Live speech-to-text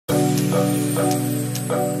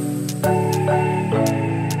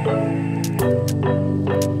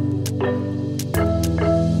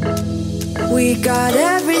We got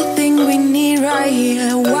everything we need right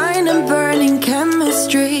here. Wine and burning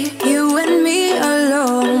chemistry. You and me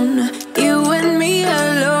alone. You and me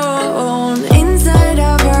alone. Inside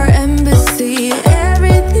of our embassy.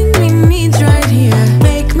 Everything we need's right here.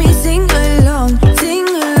 Make me sing along, sing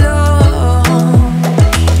along.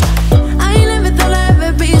 I never thought I'd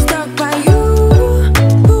ever be stuck by you.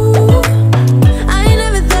 I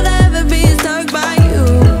never thought I'd ever be stuck by you.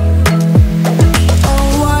 Oh,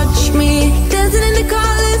 watch me dancing in the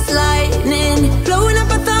colors, lightning, blowing up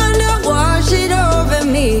a thunder, wash it over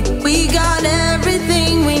me. We got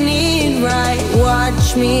everything we need, right?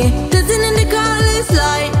 Watch me dancing in the colors,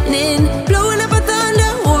 lightning, blowing up a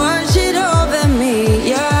thunder, wash it over me.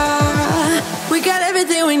 Yeah, we got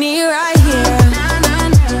everything we need right here.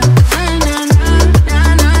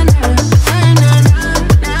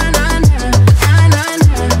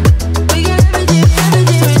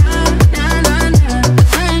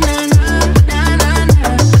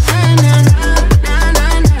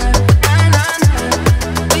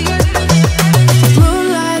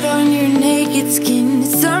 Moonlight on your naked skin,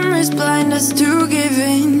 summer's blind us to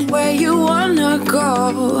giving. Where you wanna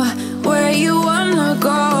go, where you wanna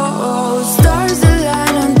go. Stars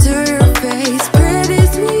align onto your face, pretty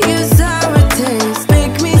sweet your sour taste.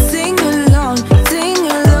 Make me sing along, sing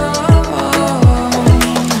along.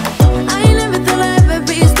 I never thought I'd ever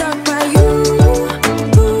be stuck by you.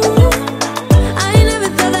 I never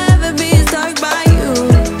thought I'd ever be stuck by you.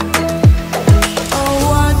 Oh,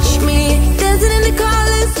 watch me dancing in the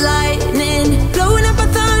colors, lightning, blowing up a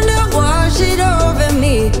thunder, wash it over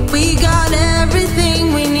me. We got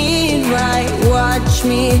everything we need, right? Watch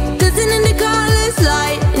me dancing in the colors,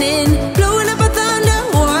 lightning, blowing up a thunder,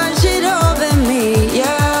 wash it over me.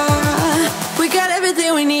 Yeah, we got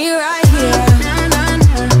everything we need right here.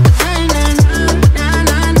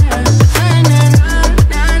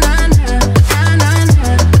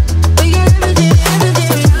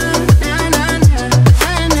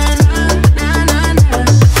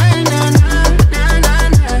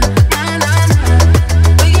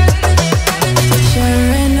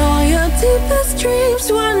 Sharing all your deepest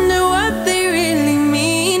dreams, wonder what they really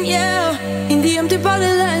mean, yeah. In the empty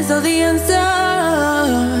bottle lies all the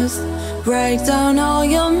answers. Write down all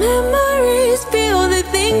your memories, feel the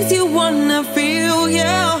things you wanna feel,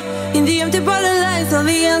 yeah. In the empty bottle lies all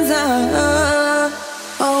the answers.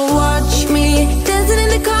 Oh, watch me dancing in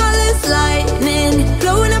the colors, lightning,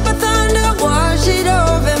 blowing up a thunder, wash it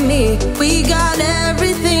over me. We got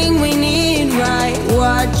everything we need, right?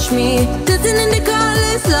 Watch me